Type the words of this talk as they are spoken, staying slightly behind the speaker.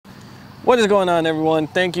What is going on, everyone?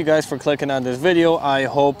 Thank you guys for clicking on this video. I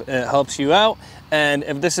hope it helps you out. And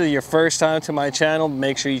if this is your first time to my channel,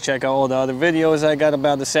 make sure you check out all the other videos I got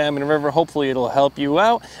about the Salmon River. Hopefully it'll help you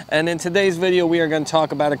out. And in today's video, we are going to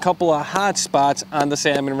talk about a couple of hot spots on the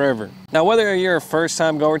Salmon River. Now, whether you're a first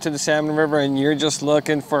time goer to the Salmon River and you're just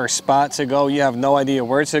looking for a spot to go, you have no idea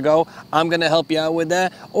where to go, I'm going to help you out with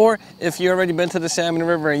that. Or if you've already been to the Salmon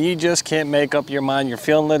River and you just can't make up your mind, you're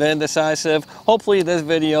feeling a little indecisive, hopefully this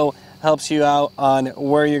video helps you out on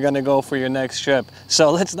where you're gonna go for your next trip. So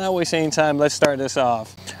let's not waste any time, let's start this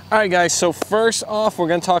off. All right guys, so first off, we're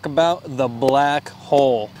gonna talk about the Black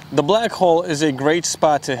Hole. The Black Hole is a great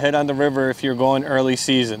spot to hit on the river if you're going early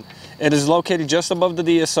season. It is located just above the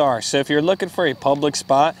DSR, so if you're looking for a public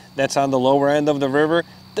spot that's on the lower end of the river,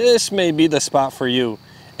 this may be the spot for you.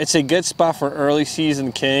 It's a good spot for early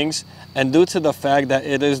season kings, and due to the fact that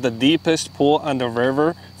it is the deepest pool on the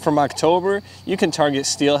river, from October, you can target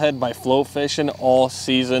steelhead by float fishing all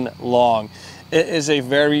season long. It is a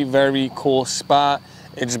very, very cool spot.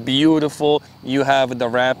 It's beautiful. You have the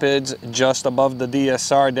rapids just above the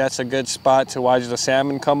DSR. That's a good spot to watch the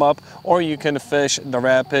salmon come up, or you can fish the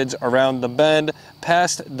rapids around the bend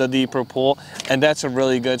past the deeper pool, and that's a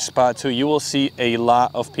really good spot too. You will see a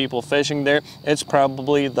lot of people fishing there. It's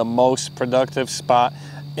probably the most productive spot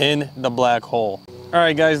in the Black Hole. All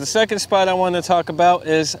right guys, the second spot I want to talk about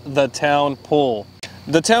is the town pool.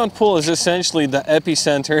 The town pool is essentially the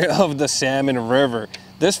epicenter of the Salmon River.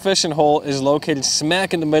 This fishing hole is located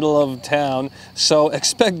smack in the middle of town, so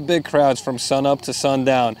expect big crowds from sunup to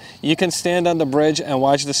sundown. You can stand on the bridge and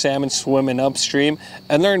watch the salmon swimming upstream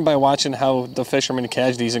and learn by watching how the fishermen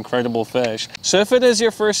catch these incredible fish. So if it is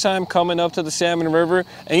your first time coming up to the Salmon River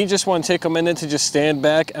and you just want to take a minute to just stand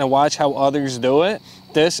back and watch how others do it,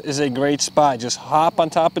 this is a great spot. Just hop on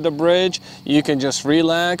top of the bridge, you can just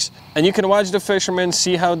relax, and you can watch the fishermen,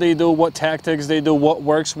 see how they do, what tactics they do, what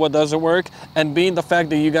works, what doesn't work, and being the fact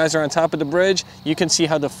that you guys are on top of the bridge, you can see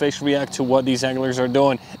how the fish react to what these anglers are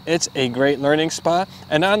doing. It's a great learning spot,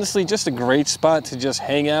 and honestly, just a great spot to just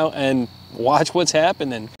hang out and watch what's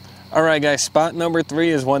happening. All right, guys, spot number 3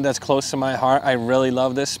 is one that's close to my heart. I really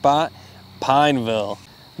love this spot, Pineville.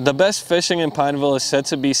 The best fishing in Pineville is said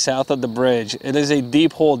to be south of the bridge. It is a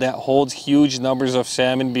deep hole that holds huge numbers of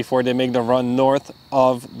salmon before they make the run north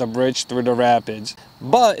of the bridge through the rapids.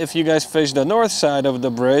 But if you guys fish the north side of the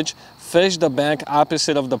bridge, fish the bank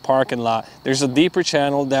opposite of the parking lot. There's a deeper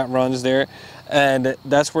channel that runs there, and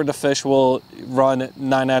that's where the fish will run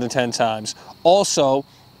 9 out of 10 times. Also,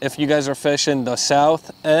 if you guys are fishing the south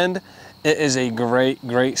end, it is a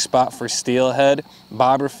great spot for steelhead,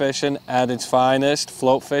 bobber fishing at its finest,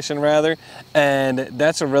 float fishing rather, and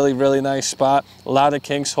that's a really nice spot. A lot of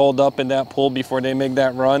kinks hold up in that pool before they make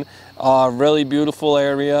that run. Really beautiful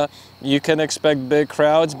area. You can expect big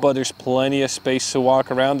crowds, but there's plenty of space to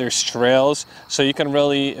walk around. There's trails, so you can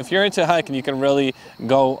really, if you're into hiking, you can really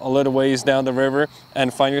go a little ways down the river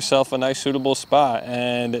and find yourself a nice suitable spot,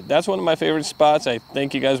 and that's one of my favorite spots. I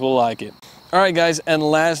think you guys will like it. All right guys, and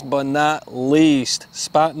last but not least,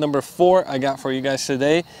 spot number 4 I got for you guys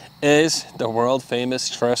today is the world famous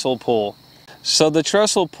Trestle Pool. So the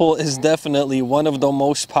Trestle Pool is definitely one of the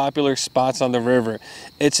most popular spots on the river.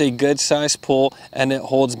 It's a good sized pool and it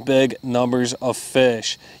holds big numbers of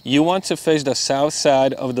fish. You want to fish the south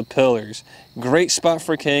side of the pillars. Great spot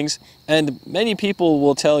for kings, and many people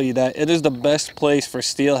will tell you that it is the best place for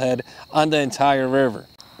steelhead on the entire river.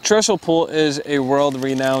 Trestle Pool is a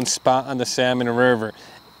world-renowned spot on the Salmon River.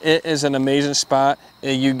 It is an amazing spot.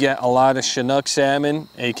 You get a lot of Chinook salmon,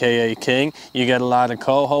 aka king. You get a lot of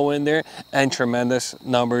coho in there and tremendous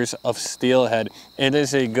numbers of steelhead. It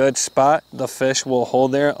is a good spot. The fish will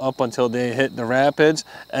hold there up until they hit the rapids,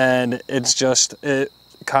 and it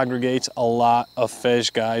congregates a lot of fish,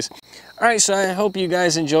 guys. All right, so I hope you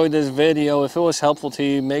guys enjoyed this video. If it was helpful to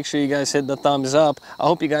you, make sure you guys hit the thumbs up. I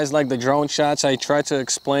hope you guys like the drone shots. I try to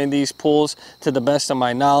explain these pools to the best of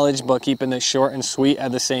my knowledge, but keeping it short and sweet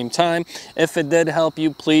at the same time. If it did help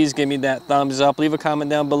you, please give me that thumbs up. Leave a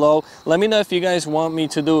comment down below. Let me know if you guys want me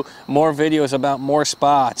to do more videos about more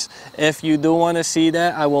spots. If you do want to see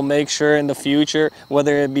that, I will make sure in the future,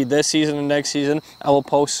 whether it be this season or next season, I will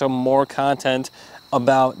post some more content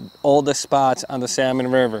about all the spots on the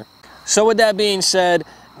Salmon River. So with that being said,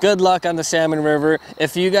 good luck on the Salmon River.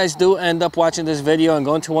 If you guys do end up watching this video and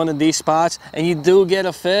going to one of these spots and you do get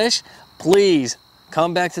a fish, please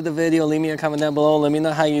come back to the video, leave me a comment down below, let me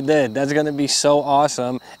know how you did. That's gonna be so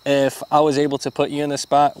awesome if I was able to put you in a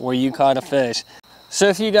spot where you caught a fish. So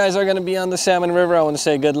if you guys are going to be on the Salmon River, I want to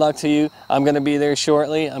say good luck to you. I'm going to be there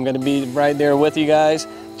shortly. I'm going to be right there with you guys.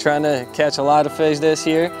 trying to catch a lot of fish this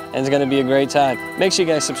year, and it's going to be a great time. Make sure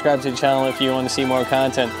you guys subscribe to the channel if you want to see more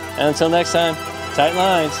content. And until next time, tight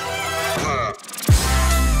lines.